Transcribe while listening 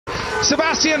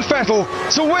Sebastian Vettel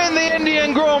to win the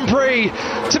Indian Grand Prix,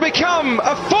 to become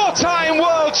a four-time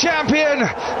world champion.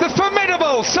 The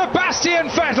formidable Sebastian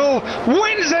Vettel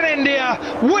wins in India,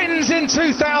 wins in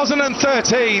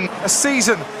 2013. A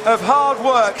season of hard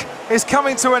work is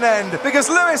coming to an end because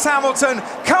Lewis Hamilton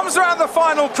comes around the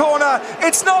final corner.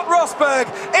 It's not Rosberg,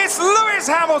 it's Lewis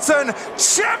Hamilton,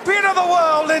 champion of the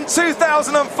world in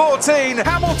 2014.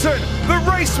 Hamilton, the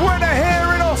race winner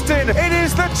here in Austin. It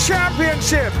is the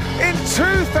championship in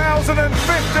 2015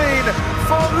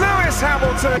 for Lewis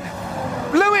Hamilton.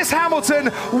 Lewis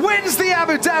Hamilton wins the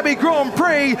Abu Dhabi Grand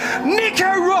Prix. Nico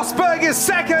Rosberg is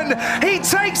second. He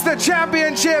takes the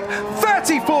championship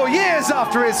 34 years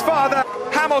after his father.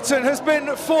 Hamilton has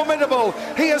been formidable.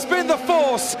 He has been the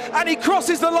force, and he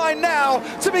crosses the line now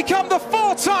to become the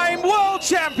four-time world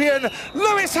champion.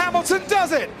 Lewis Hamilton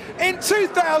does it in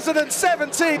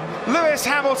 2017. Lewis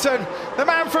Hamilton, the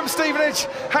man from Stevenage,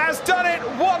 has done it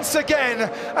once again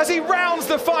as he rounds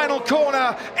the final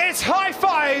corner. It's high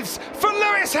fives for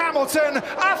Lewis Hamilton,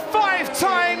 a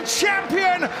five-time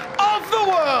champion of the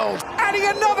world. Adding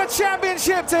another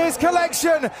championship to his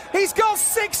collection. He's got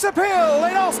 6 appeal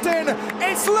in Austin.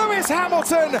 It's Lewis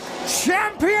Hamilton,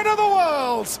 champion of the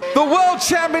world. The World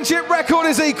Championship record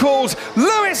is equalled.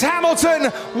 Lewis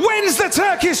Hamilton wins the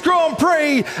Turkish Grand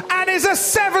Prix and is a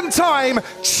 7-time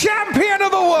champion of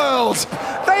the world.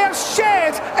 They have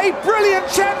shared a brilliant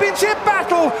championship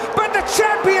battle, but the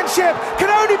championship can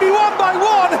only be won by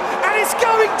one, and it's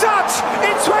going Dutch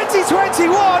in 2021.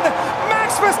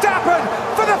 Max Verstappen,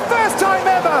 for the first time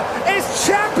ever, is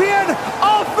champion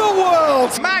of the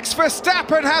world. Max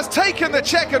Verstappen has taken the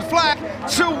checkered flag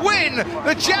to win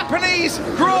the Japanese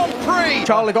Grand Prix.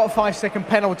 Charlie got a 5-second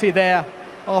penalty there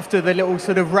after the little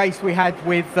sort of race we had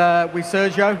with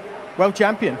Sergio. World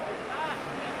champion.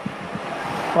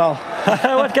 Well,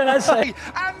 what can I say?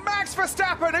 And Max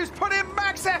Verstappen, who's put in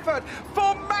max effort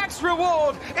for max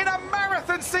reward in a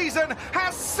marathon season,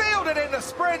 has sealed it in the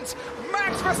sprint.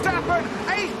 Max Verstappen,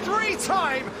 a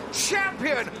 3-time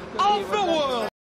champion of the world.